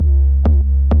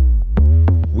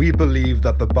you believe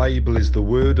that the Bible is the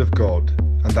Word of God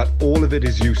and that all of it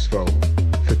is useful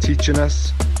for teaching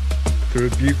us, for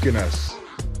rebuking us,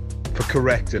 for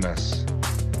correcting us,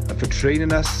 and for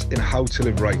training us in how to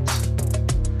live right,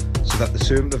 so that the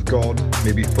servant of God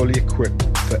may be fully equipped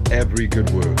for every good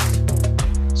work.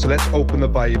 So let's open the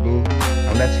Bible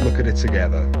and let's look at it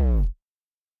together.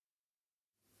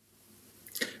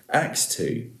 Acts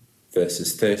 2,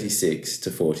 verses 36 to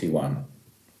 41.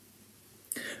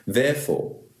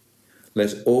 Therefore,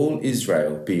 let all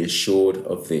Israel be assured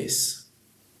of this.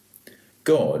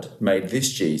 God made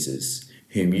this Jesus,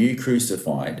 whom you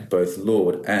crucified, both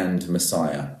Lord and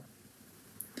Messiah.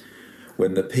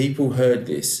 When the people heard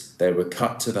this, they were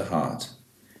cut to the heart,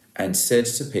 and said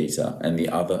to Peter and the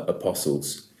other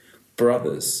apostles,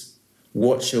 Brothers,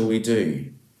 what shall we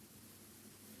do?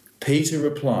 Peter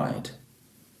replied,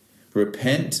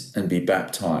 Repent and be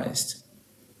baptized,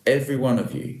 every one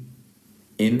of you,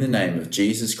 in the name of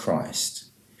Jesus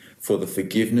Christ, for the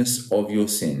forgiveness of your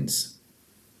sins,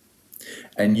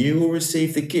 and you will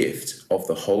receive the gift of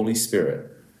the Holy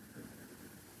Spirit.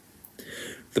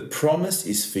 The promise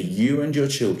is for you and your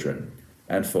children,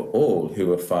 and for all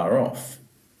who are far off,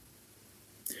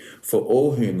 for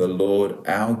all whom the Lord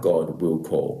our God will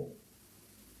call.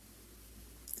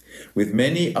 With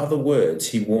many other words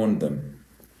he warned them,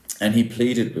 and he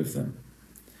pleaded with them,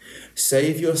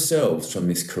 Save yourselves from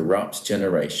this corrupt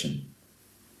generation.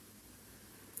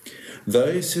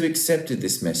 Those who accepted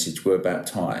this message were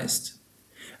baptized,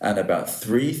 and about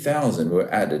 3,000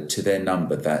 were added to their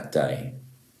number that day.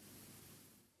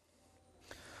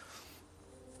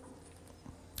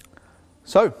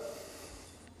 So,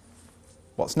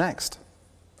 what's next?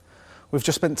 We've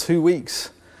just spent 2 weeks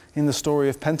in the story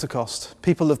of Pentecost.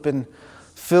 People have been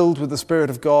filled with the Spirit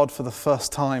of God for the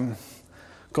first time.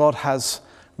 God has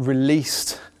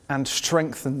released and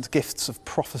strengthened gifts of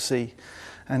prophecy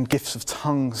and gifts of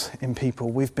tongues in people.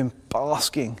 We've been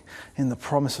basking in the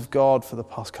promise of God for the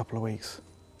past couple of weeks.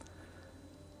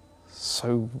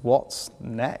 So what's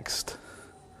next?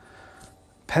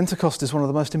 Pentecost is one of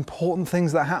the most important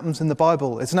things that happens in the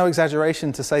Bible. It's no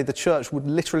exaggeration to say the church would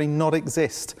literally not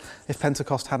exist if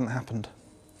Pentecost hadn't happened.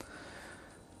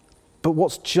 But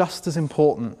what's just as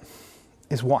important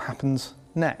is what happens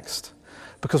next.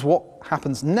 Because what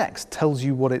happens next tells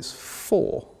you what it's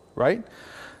for, right?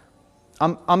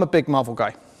 I'm a big Marvel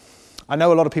guy. I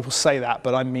know a lot of people say that,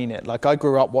 but I mean it. Like, I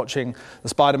grew up watching the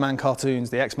Spider-Man cartoons,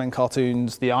 the X-Men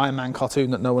cartoons, the Iron Man cartoon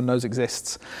that no one knows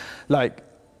exists. Like,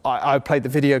 I played the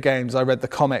video games, I read the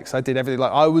comics, I did everything.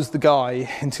 Like, I was the guy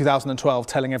in 2012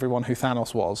 telling everyone who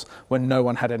Thanos was when no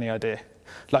one had any idea.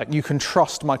 Like, you can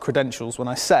trust my credentials when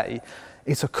I say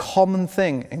it's a common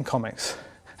thing in comics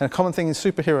and a common thing in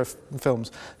superhero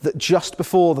films that just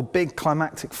before the big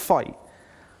climactic fight,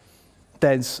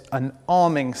 there's an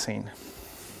arming scene.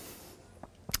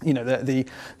 You know,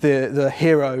 the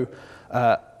hero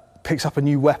picks up a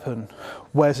new weapon,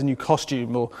 wears a new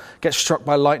costume, or gets struck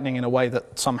by lightning in a way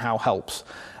that somehow helps.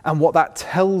 And what that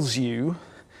tells you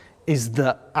is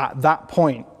that at that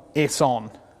point, it's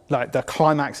on. Like, the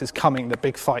climax is coming, the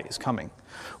big fight is coming.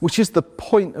 Which is the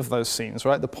point of those scenes,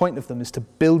 right? The point of them is to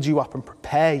build you up and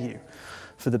prepare you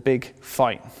for the big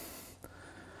fight.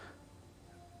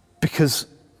 Because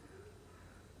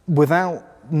without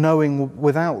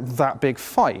that big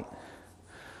fight,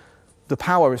 the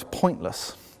power is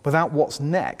pointless. Without what's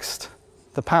next,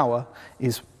 the power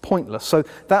is pointless. So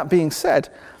that being said,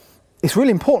 it's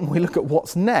really important we look at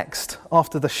what's next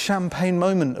after the champagne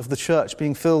moment of the church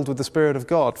being filled with the Spirit of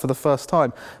God for the first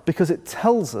time, because it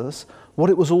tells us what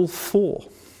it was all for.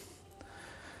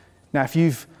 Now, if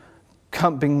you've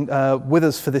been with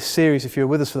us for this series, if you're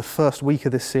with us for the first week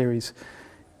of this series,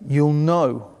 you'll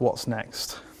know what's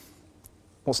next.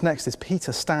 What's next is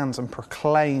Peter stands and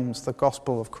proclaims the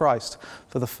gospel of Christ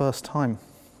for the first time.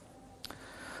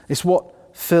 It's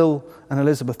what Phil and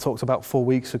Elizabeth talked about 4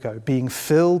 weeks ago, being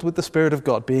filled with the Spirit of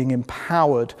God, being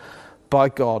empowered by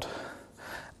God,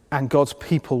 and God's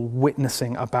people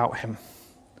witnessing about him.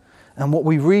 And what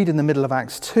we read in the middle of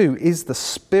Acts 2 is the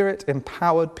Spirit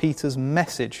empowered Peter's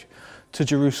message to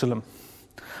Jerusalem.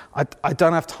 I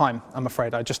don't have time, I'm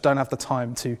afraid. I just don't have the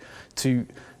time to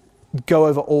go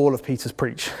over all of Peter's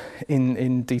preach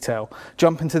in detail.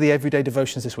 Jump into the everyday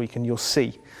devotions this week and you'll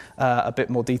see a bit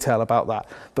more detail about that.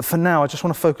 But for now, I just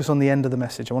want to focus on the end of the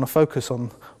message. I want to focus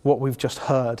on what we've just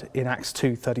heard in Acts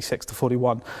 2, 36 to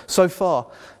 41. So far,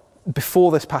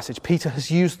 before this passage, Peter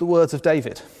has used the words of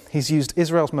David. He's used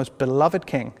Israel's most beloved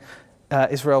king,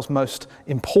 Israel's most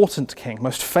important king,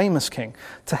 most famous king,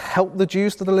 to help the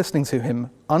Jews that are listening to him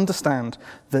understand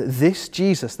that this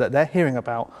Jesus that they're hearing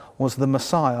about was the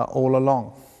Messiah all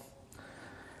along.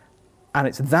 And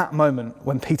it's that moment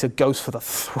when Peter goes for the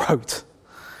throat.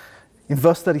 In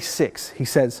verse 36, he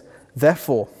says,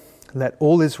 "Therefore, let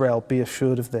all Israel be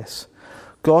assured of this.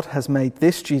 God has made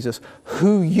this Jesus,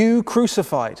 who you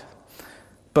crucified,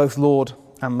 both Lord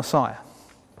and Messiah."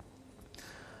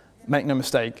 Make no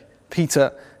mistake,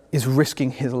 Peter is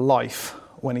risking his life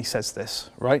when he says this,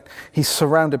 right? He's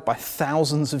surrounded by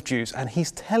thousands of Jews, and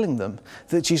he's telling them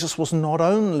that Jesus was not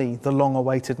only the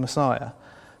long-awaited Messiah,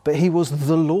 but he was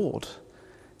the Lord.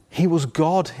 He was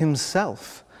God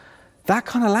himself. That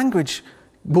kind of language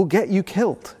will get you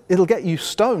killed. It'll get you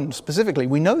stoned specifically.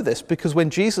 We know this because when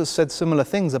Jesus said similar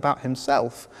things about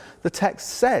himself, the text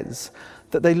says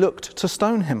that they looked to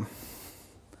stone him.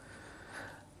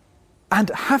 And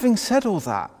having said all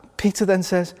that, Peter then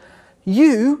says,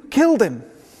 "You killed him."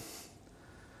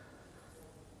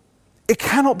 It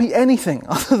cannot be anything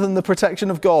other than the protection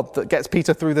of God that gets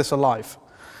Peter through this alive.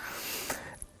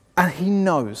 And he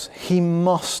knows, he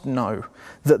must know,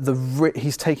 that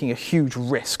he's taking a huge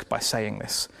risk by saying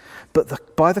this.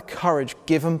 But by the courage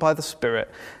given by the Spirit,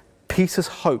 Peter's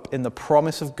hope in the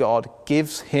promise of God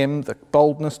gives him the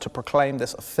boldness to proclaim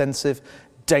this offensive,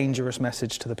 dangerous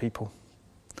message to the people.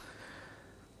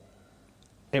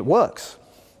 It works.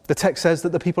 The text says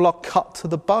that the people are cut to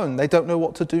the bone. They don't know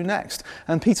what to do next.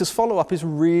 And Peter's follow-up is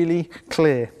really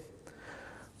clear.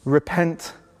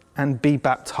 Repent and be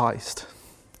baptized,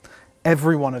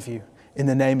 every one of you, in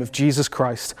the name of Jesus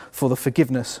Christ, for the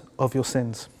forgiveness of your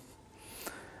sins.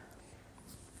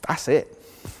 That's it.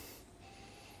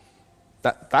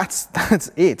 That's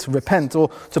it. Repent, or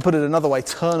to put it another way,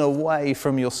 turn away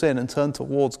from your sin and turn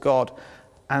towards God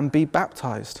and be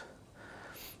baptized.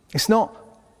 It's not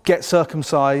get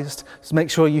circumcised, make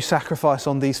sure you sacrifice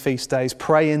on these feast days,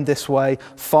 pray in this way,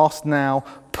 fast now,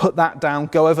 put that down,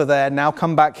 go over there, now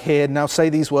come back here, now say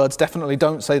these words, definitely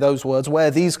don't say those words,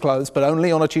 wear these clothes, but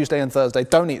only on a Tuesday and Thursday,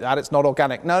 don't eat that, it's not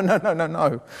organic.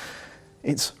 No.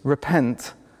 It's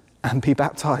repent and be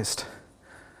baptized.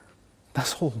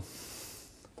 That's all.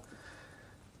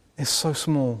 It's so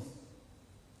small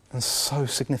and so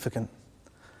significant,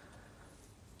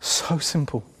 so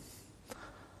simple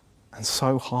and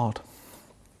so hard.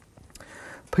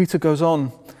 Peter goes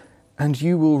on, "And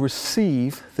you will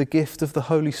receive the gift of the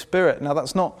Holy Spirit." Now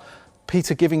that's not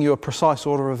Peter giving you a precise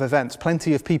order of events.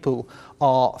 Plenty of people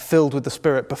are filled with the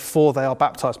Spirit before they are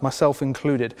baptized, myself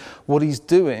included. What he's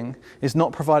doing is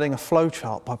not providing a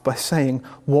flowchart, but by saying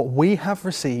what we have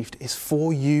received is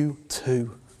for you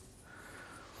too.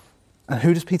 And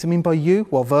who does Peter mean by you?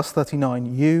 Well, verse 39,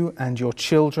 "You and your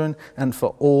children, and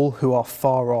for all who are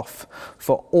far off,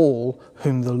 for all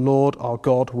whom the Lord our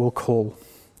God will call."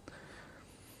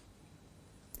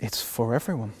 It's for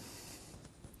everyone.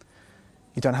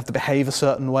 You don't have to behave a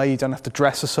certain way, you don't have to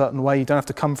dress a certain way, you don't have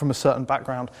to come from a certain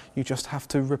background. You just have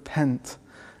to repent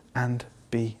and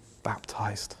be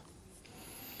baptized.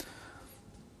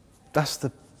 That's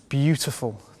the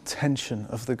beautiful tension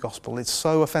of the gospel. It's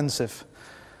so offensive.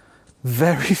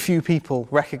 Very few people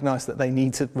recognize that they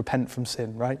need to repent from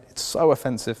sin, right? It's so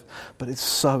offensive, but it's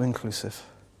so inclusive.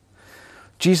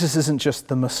 Jesus isn't just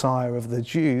the Messiah of the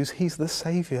Jews, he's the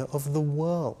Savior of the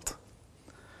world.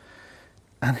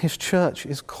 And his church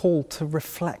is called to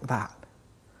reflect that.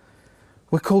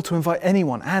 We're called to invite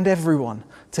anyone and everyone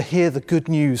to hear the good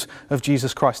news of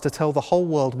Jesus Christ, to tell the whole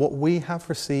world what we have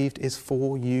received is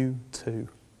for you too.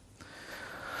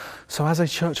 So as a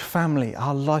church family,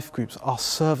 our life groups, our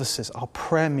services, our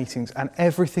prayer meetings, and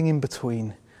everything in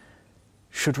between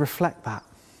should reflect that.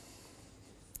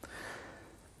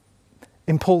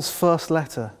 In Paul's first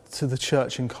letter to the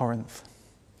church in Corinth,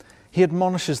 he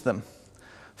admonishes them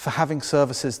for having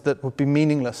services that would be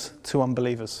meaningless to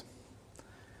unbelievers.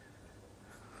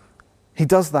 He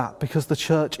does that because the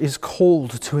church is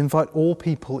called to invite all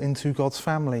people into God's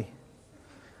family.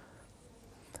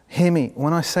 Hear me,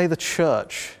 when I say the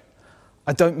church,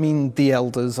 I don't mean the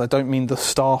elders, I don't mean the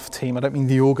staff team, I don't mean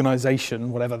the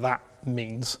organisation, whatever that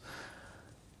means.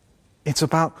 It's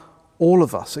about all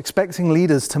of us. Expecting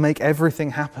leaders to make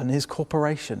everything happen is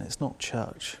corporation, it's not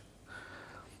church.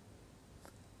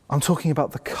 I'm talking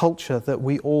about the culture that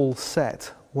we all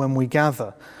set when we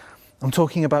gather. I'm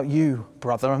talking about you,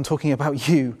 brother. I'm talking about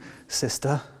you,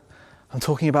 sister. I'm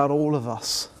talking about all of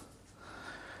us.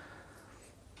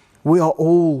 We are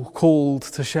all called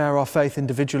to share our faith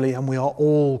individually, and we are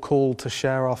all called to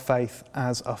share our faith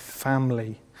as a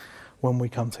family when we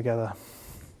come together.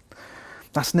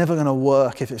 That's never going to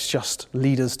work if it's just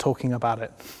leaders talking about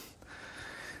it.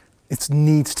 It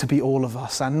needs to be all of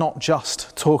us, and not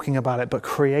just talking about it, but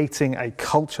creating a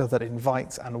culture that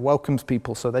invites and welcomes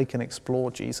people so they can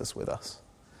explore Jesus with us.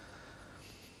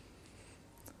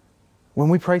 When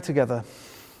we pray together,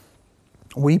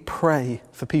 we pray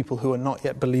for people who are not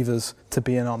yet believers to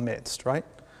be in our midst, right?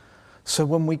 So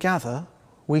when we gather,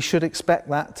 we should expect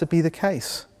that to be the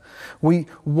case. We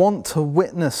want to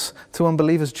witness to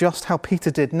unbelievers just how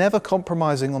Peter did, never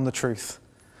compromising on the truth,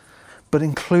 but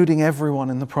including everyone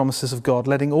in the promises of God,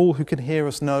 letting all who can hear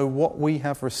us know what we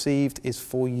have received is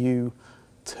for you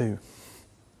too.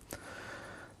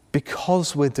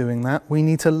 Because we're doing that, we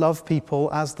need to love people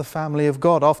as the family of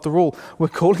God. After all, we're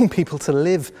calling people to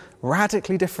live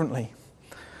radically differently.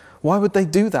 Why would they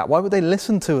do that? Why would they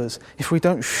listen to us if we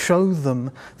don't show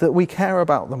them that we care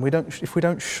about them? If we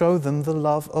don't show them the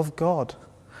love of God?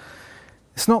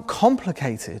 It's not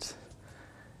complicated.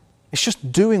 It's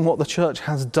just doing what the church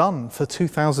has done for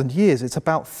 2,000 years. It's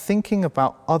about thinking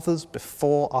about others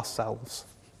before ourselves.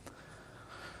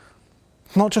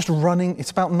 It's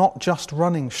about not just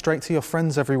running straight to your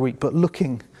friends every week, but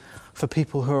looking for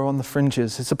people who are on the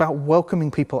fringes. It's about welcoming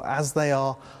people as they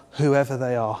are, whoever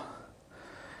they are.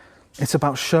 It's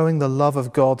about showing the love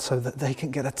of God so that they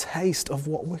can get a taste of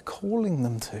what we're calling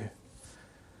them to.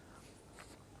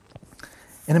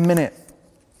 In a minute,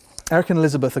 Eric and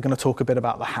Elizabeth are going to talk a bit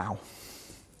about the how.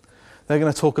 They're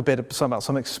going to talk a bit about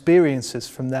some experiences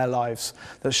from their lives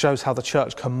that shows how the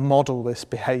church can model this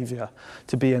behavior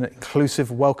to be an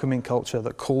inclusive, welcoming culture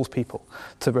that calls people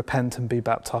to repent and be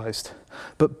baptized.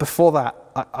 But before that,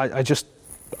 I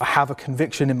have a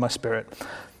conviction in my spirit.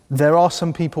 There are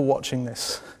some people watching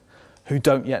this who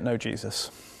don't yet know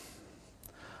Jesus.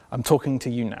 I'm talking to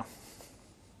you now.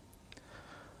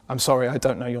 I'm sorry, I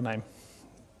don't know your name,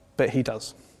 but he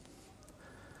does.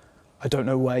 I don't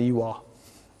know where you are,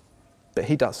 but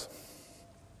he does.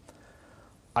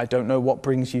 I don't know what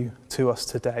brings you to us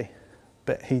today,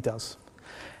 but he does.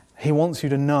 He wants you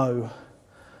to know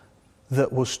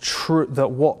that was true,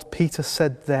 that what Peter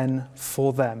said then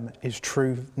for them is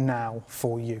true now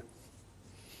for you.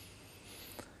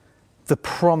 The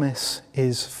promise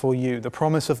is for you. The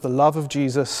promise of the love of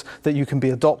Jesus, that you can be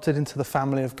adopted into the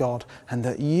family of God and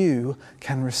that you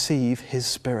can receive his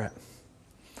Spirit.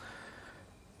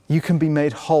 You can be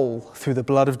made whole through the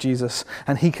blood of Jesus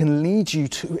and he can lead you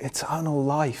to eternal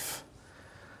life.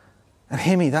 And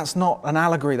hear me, that's not an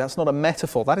allegory, that's not a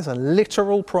metaphor, that is a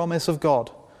literal promise of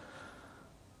God.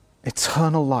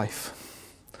 Eternal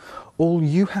life. All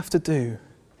you have to do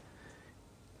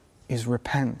is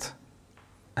repent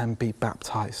and be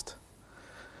baptized.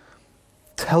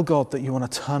 Tell God that you want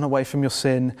to turn away from your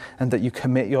sin and that you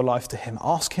commit your life to him.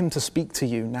 Ask him to speak to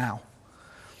you now.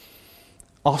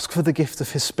 Ask for the gift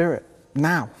of his Spirit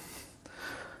now.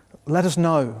 Let us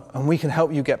know and we can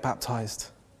help you get baptized.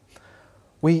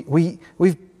 We've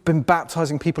been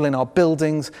baptizing people in our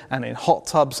buildings and in hot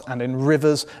tubs and in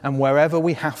rivers and wherever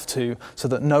we have to so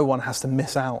that no one has to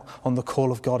miss out on the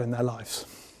call of God in their lives.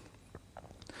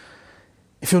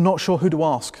 If you're not sure who to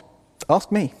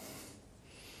ask me.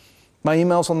 My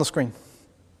email's on the screen.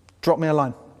 Drop me a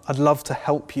line. I'd love to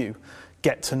help you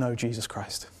get to know Jesus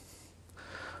Christ.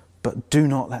 But do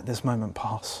not let this moment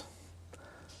pass.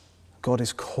 God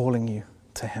is calling you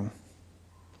to him.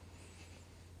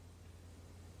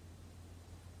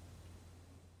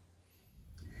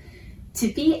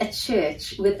 To be a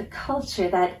church with a culture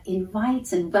that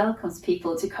invites and welcomes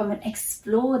people to come and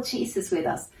explore Jesus with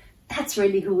us, that's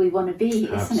really who we want to be,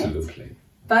 isn't Absolutely. it?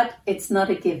 But it's not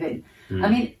a given. I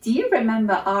mean, do you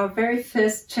remember our very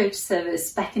first church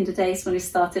service back in the days when we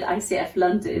started ICF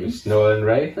London? With Noel and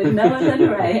Ray. With Noel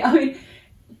and Ray. I mean,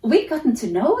 we'd gotten to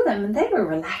know them and they were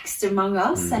relaxed among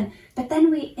us. But then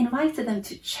we invited them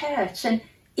to church. And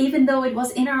even though it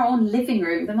was in our own living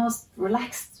room, the most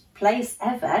relaxed place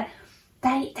ever,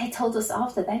 they told us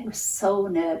after they were so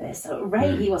nervous. So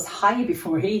Ray, he was high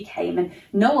before he came, and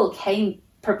Noel came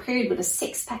prepared with a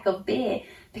 6-pack of beer,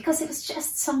 because it was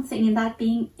just something in that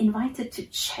being invited to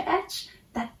church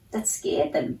that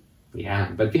scared them.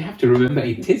 Yeah, but we have to remember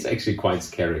it is actually quite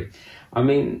scary. I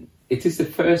mean, it is the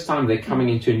first time they're coming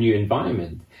into a new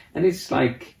environment. And it's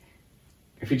like,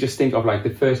 if you just think of like the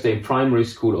first day in primary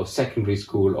school or secondary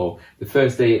school, or the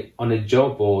first day on a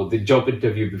job or the job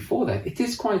interview before that, it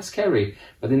is quite scary.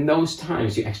 But in those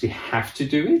times, you actually have to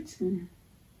do it.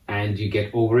 And you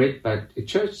get over it, but a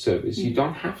church service you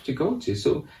don't have to go to.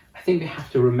 So I think we have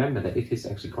to remember that it is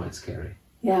actually quite scary.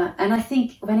 Yeah, and I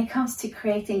think when it comes to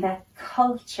creating that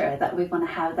culture that we want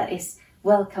to have that is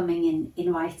welcoming and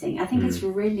inviting, I think it's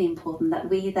really important that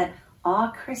we that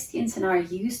are Christians and are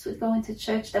used with going to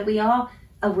church, that we are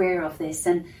aware of this,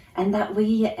 and that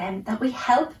we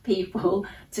help people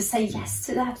to say yes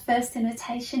to that first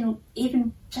invitation,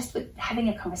 even just with having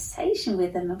a conversation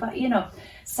with them about,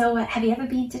 so have you ever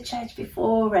been to church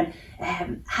before, and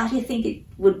how do you think it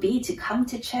would be to come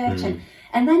to church,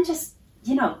 and then just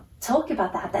talk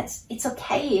about that. It's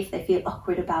okay if they feel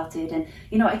awkward about it, and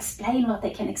explain what they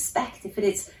can expect if it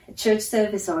is a church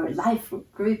service or a life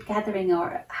group gathering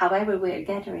or however we're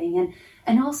gathering,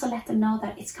 and also let them know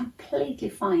that it's completely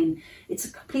fine.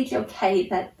 It's completely okay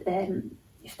that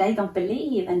if they don't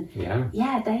believe, and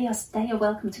they are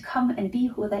welcome to come and be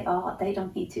who they are. They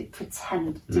don't need to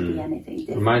pretend to be anything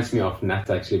different. Reminds me of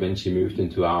Nat, actually, when she moved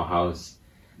into our house.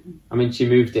 I mean, she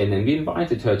moved in and we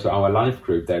invited her to our life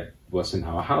group that was in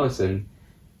our house, and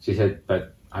she said,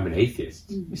 but I'm an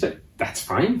atheist. We said, that's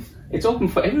fine. It's open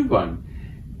for everyone.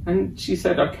 And she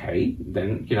said, okay,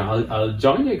 then, I'll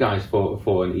join you guys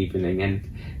for an evening.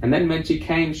 And then when she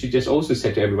came, she just also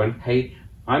said to everyone, hey,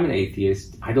 I'm an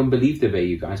atheist. I don't believe the way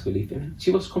you guys believe. And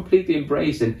she was completely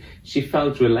embraced, and she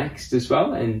felt relaxed as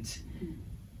well. And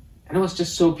it was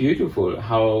just so beautiful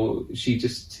how she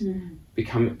just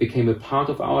became a part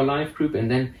of our life group. And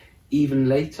then even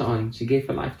later on, she gave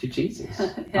her life to Jesus.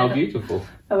 How beautiful.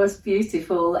 That was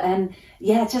beautiful. And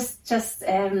just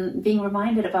being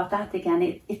reminded about that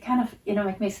again, it kind of,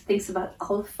 makes me think about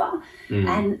Alpha.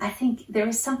 And I think there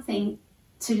is something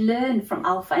to learn from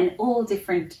Alpha in all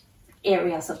different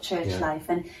areas of church life.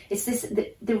 And it's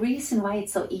the reason why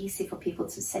it's so easy for people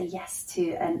to say yes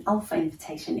to an Alpha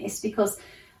invitation is because,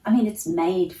 it's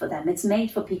made for them. It's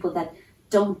made for people that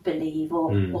don't believe,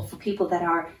 or for people that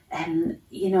are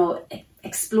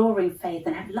exploring faith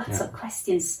and have lots of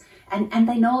questions, and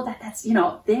they know that's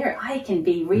there I can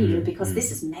be real because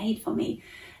this is made for me.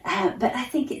 But I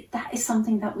think that is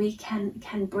something that we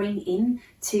can bring in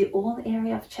to all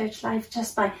area of church life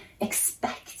just by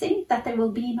expecting that there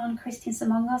will be non-Christians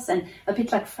among us. And a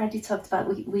bit like Freddie talked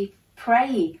about, we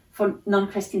pray for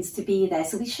non-Christians to be there,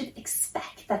 so we should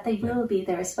expect that they will be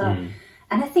there as well.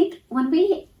 And I think when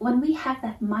we have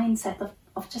that mindset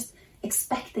of just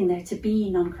expecting there to be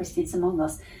non-Christians among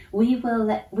us, we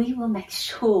will make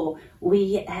sure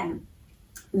we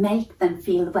make them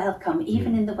feel welcome,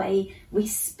 even in the way we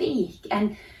speak.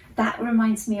 And that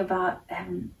reminds me about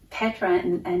Petra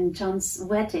and John's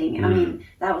wedding.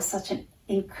 That was such an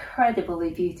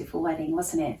incredibly beautiful wedding,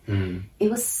 wasn't it? It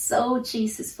was so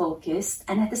Jesus focused,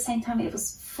 and at the same time it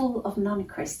was full of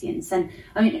non-Christians. And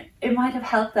it might have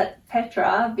helped that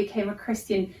Petra became a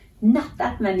Christian not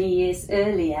that many years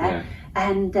earlier,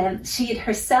 and she had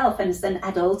herself as an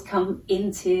adult come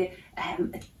into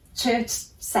a church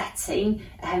setting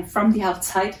from the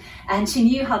outside, and she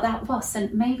knew how that was,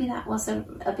 and maybe that was a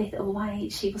bit of why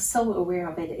she was so aware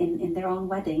of it in their own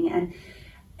wedding. And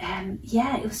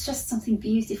it was just something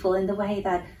beautiful in the way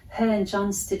that her and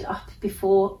John stood up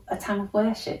before a time of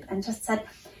worship and just said,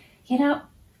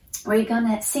 we're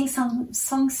gonna sing some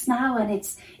songs now, and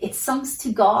it's songs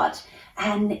to God,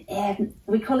 and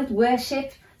we call it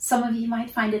worship. Some of you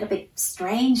might find it a bit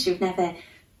strange. You've never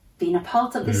been a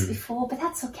part of this before, but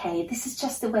that's okay. This is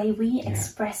just the way we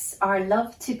express our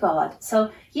love to God.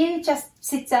 So you just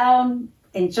sit down,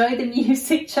 enjoy the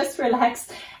music, just relax,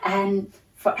 and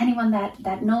for anyone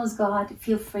that knows God,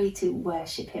 feel free to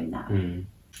worship him now.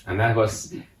 And that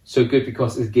was so good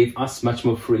because it gave us much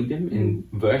more freedom in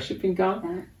worshiping God,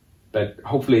 but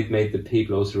hopefully it made the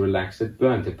people also relaxed that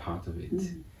weren't a part of it.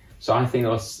 So I think it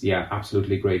was,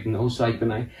 absolutely great. And also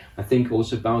I think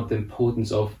also about the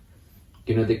importance of,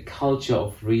 the culture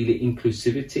of really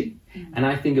inclusivity. And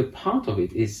I think a part of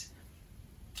it is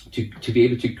to be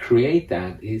able to create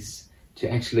that is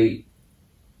to actually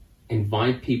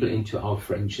invite people into our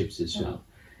friendships as well.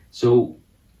 So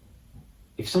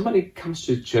if somebody comes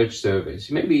to a church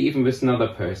service, maybe even with another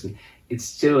person, it's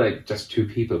still like just two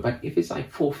people. But if it's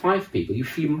like 4 or 5 people, you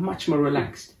feel much more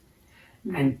relaxed.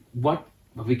 And what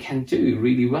we can do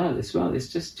really well as well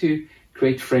is just to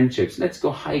create friendships. Let's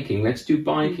go hiking, let's do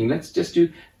biking, let's just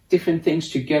do different things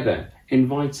together.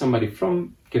 Invite somebody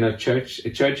from a church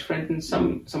friend, and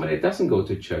somebody that doesn't go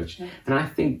to church. And I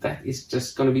think that is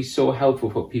just going to be so helpful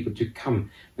for people to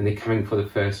come when they're coming for the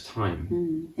first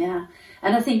time.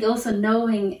 And I think also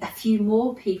knowing a few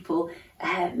more people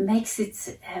makes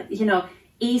it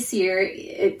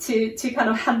easier to kind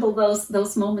of handle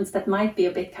those moments that might be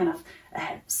a bit kind of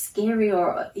scary,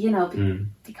 or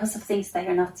because of things they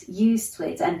are not used to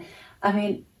it. And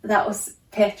that was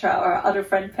Petra, our other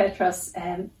friend Petra's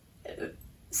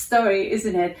story,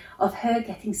 isn't it, of her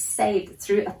getting saved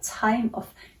through a time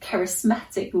of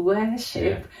charismatic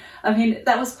worship. Yeah. I mean,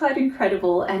 that was quite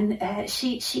incredible. And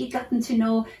she'd gotten to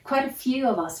know quite a few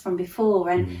of us from before.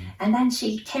 And then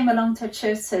she came along to a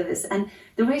church service. And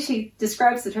the way she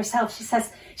describes it herself, she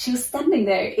says she was standing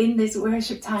there in this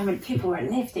worship time and people were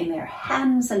lifting their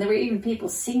hands and there were even people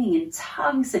singing in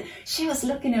tongues. And she was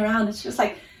looking around and she was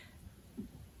like,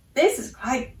 this is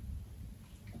quite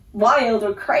wild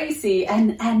or crazy.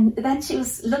 And then she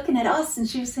was looking at us and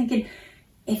she was thinking,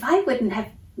 if I wouldn't have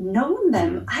known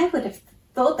them, I would have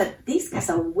thought that these guys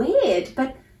are weird,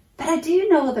 but I do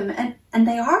know them and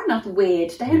they are not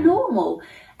weird, they're normal.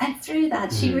 And through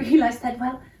that she realized that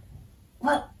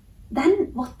well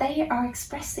then what they are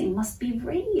expressing must be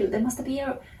real. There must be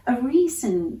a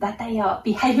reason that they are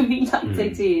behaving like they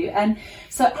do. And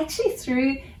so actually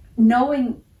through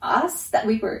knowing us, that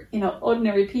we were,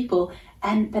 ordinary people,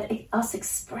 and that us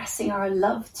expressing our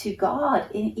love to God,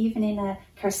 even in a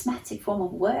charismatic form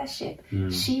of worship,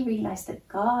 she realized that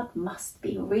God must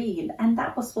be real. And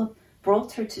that was what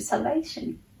brought her to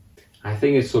salvation. I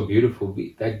think it's so beautiful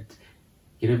that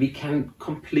we can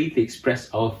completely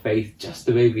express our faith just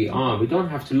the way we are. We don't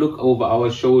have to look over our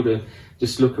shoulder,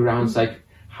 just look around. It's like,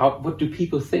 what do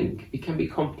people think? We can be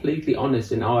completely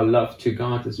honest in our love to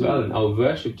God as well, and our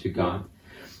worship to God.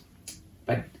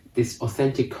 But this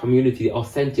authentic community,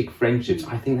 authentic friendships,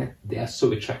 I think that they are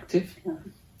so attractive. Yeah.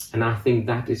 And I think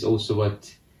that is also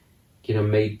what,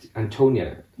 made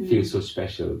Antonia feel so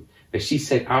special. But she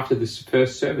said after this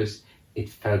first service, it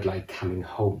felt like coming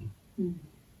home.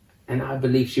 And I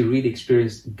believe she really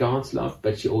experienced God's love,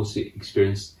 but she also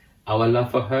experienced our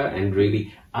love for her and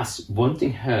really us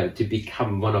wanting her to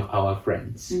become one of our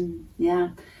friends.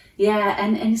 Yeah,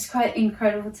 and it's quite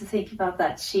incredible to think about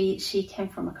that. She came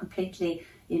from a completely,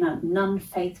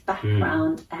 non-faith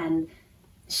background, and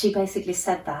she basically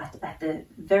said that at the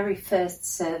very first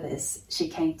service she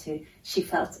came to, she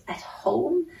felt at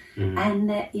home. And,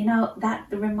 that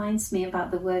reminds me about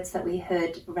the words that we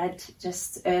heard read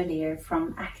just earlier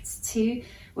from Acts 2,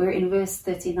 where in verse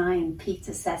 39,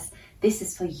 Peter says, "This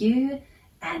is for you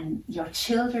and your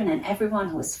children and everyone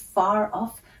who is far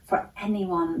off, for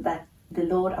anyone that the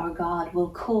Lord our God will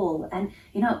call." And,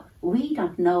 we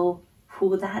don't know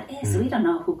who that is. We don't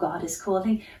know who God is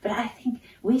calling, but I think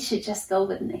we should just go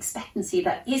with an expectancy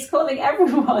that He's calling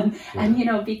everyone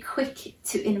and, be quick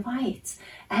to invite.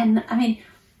 And I mean,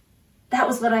 that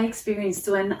was what I experienced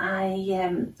when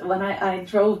I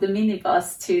drove the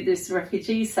minibus to this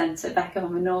refugee centre back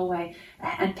home in Norway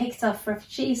and picked up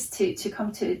refugees to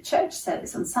come to church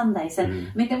service on Sundays. And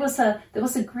I mean, there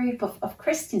was a group of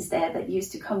Christians there that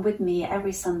used to come with me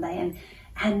every Sunday,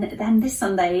 and then this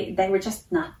Sunday they were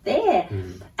just not there.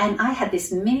 And I had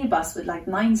this minibus with like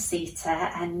 9-seater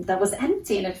and that was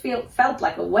empty and it felt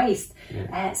like a waste.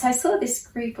 So I saw this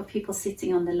group of people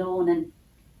sitting on the lawn and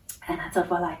I thought,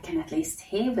 well, I can at least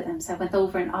hear with them. So I went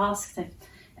over and asked if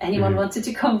anyone wanted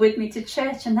to come with me to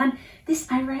church. And then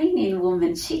this Iranian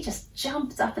woman, she just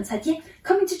jumped up and said, "Yeah,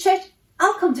 coming to church.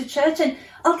 I'll come to church and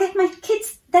I'll get my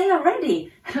kids. They are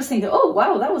ready." And I was thinking, oh,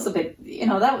 wow, that was a bit,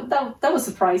 that was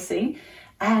surprising.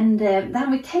 And then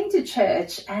we came to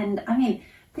church, and I mean,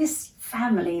 this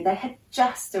family, they had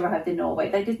just arrived in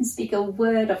Norway. They didn't speak a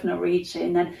word of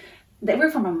Norwegian, and they were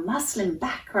from a Muslim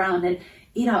background, and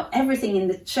everything in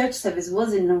the church service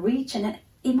was in Norwegian, and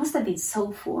it must have been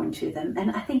so foreign to them.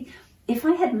 And I think if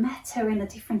I had met her in a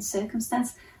different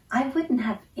circumstance, I wouldn't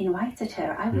have invited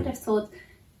her. I would have thought,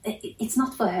 it's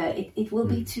not for her. It will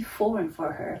be too foreign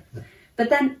for her. But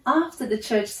then after the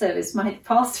church service, my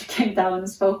pastor came down and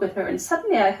spoke with her, and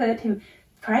suddenly I heard him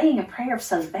praying a prayer of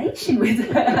salvation with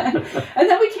her. And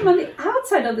then we came on the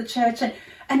outside of the church,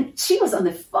 and she was on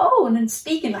the phone and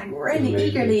speaking like really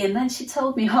eagerly. And then she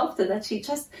told me after that she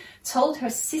just told her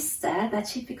sister that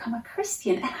she'd become a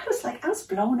Christian. And I was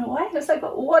blown away. I was like,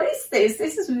 what is this?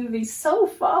 This is moving so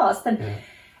fast.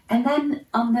 And then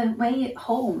on the way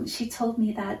home, she told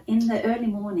me that in the early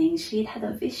morning, she'd had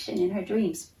a vision in her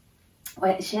dreams,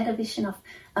 where she had a vision of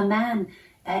a man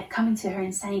coming to her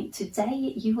and saying,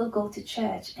 "Today you will go to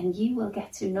church and you will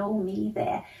get to know me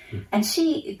there." And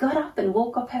she got up and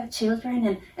woke up her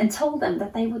children and told them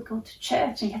that they would go to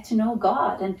church and get to know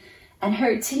God. And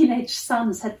her teenage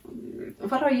son said,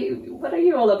 what are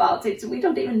you all about? We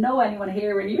don't even know anyone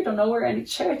here, and you don't know where any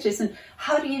church is, and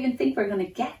how do you even think we're going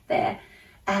to get there?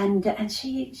 And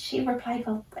she replied,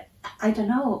 "Well, I don't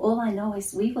know. All I know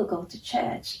is we will go to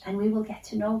church and we will get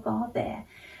to know God there."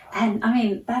 And I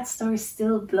mean, that story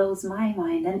still blows my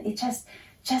mind. And it just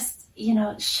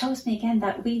shows me again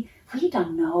that we we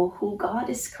don't know who God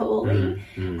is calling.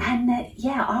 And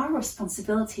our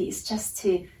responsibility is just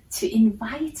to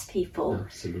invite people.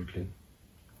 Absolutely.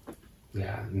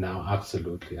 Yeah, no,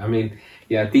 absolutely. I mean,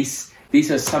 yeah, these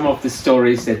are some of the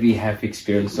stories that we have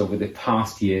experienced over the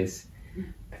past years.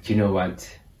 But you know what?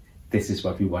 This is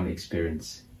what we want to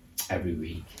experience every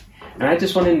week. And I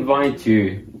just want to invite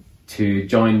you to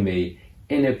join me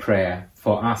in a prayer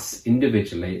for us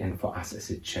individually and for us as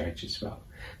a church as well.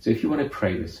 So if you want to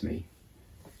pray with me.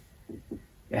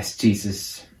 Yes,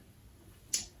 Jesus,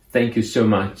 thank you so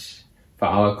much for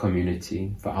our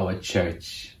community, for our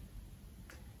church.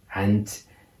 And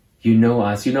you know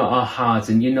us, you know our hearts,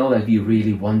 and you know that we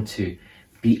really want to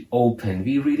be open.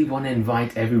 We really want to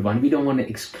invite everyone. We don't want to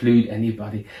exclude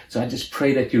anybody. So I just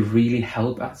pray that you really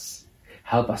help us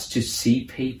to see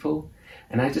people.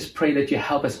 And I just pray that you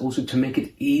help us also to make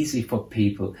it easy for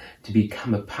people to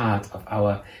become a part of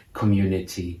our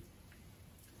community,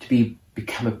 to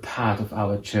become a part of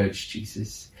our church,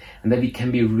 Jesus, and that we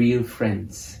can be real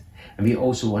friends. And we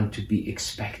also want to be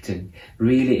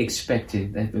really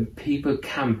expecting that when people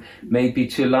come, maybe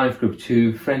to a life group,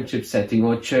 to friendship setting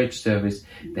or church service,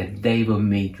 that they will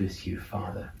meet with you,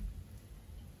 Father.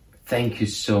 Thank you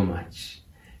so much.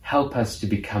 Help us to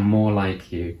become more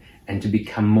like you and to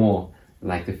become more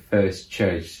like the first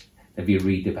church that we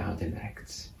read about in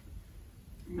Acts.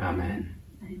 Amen.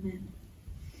 Amen.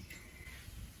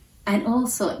 And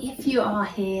also, if you are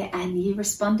here and you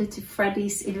responded to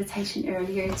Freddie's invitation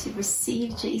earlier to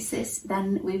receive Jesus,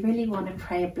 then we really want to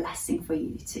pray a blessing for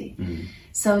you too.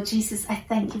 So Jesus, I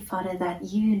thank you, Father, that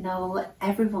you know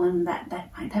everyone that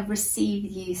might have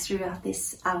received you throughout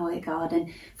this hour, God.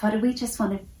 And Father, we just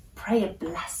want to pray a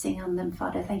blessing on them,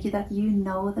 Father. Thank you that you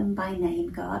know them by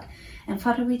name, God. And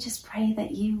Father, we just pray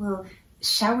that you will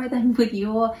shower them with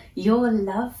your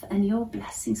love and your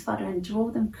blessings, Father, and draw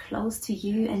them close to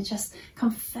you, and just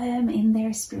confirm in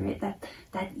their spirit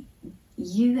that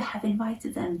you have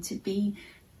invited them to be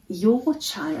your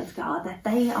child, God, that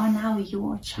they are now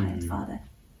your child, Father.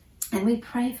 And we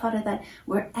pray, Father, that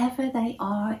wherever they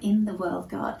are in the world,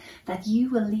 God, that you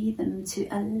will lead them to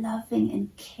a loving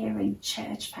and caring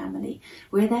church family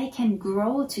where they can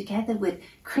grow together with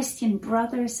Christian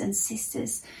brothers and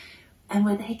sisters, and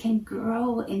where they can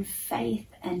grow in faith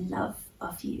and love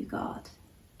of you, God.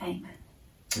 Amen.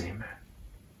 Amen.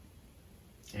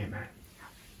 Amen.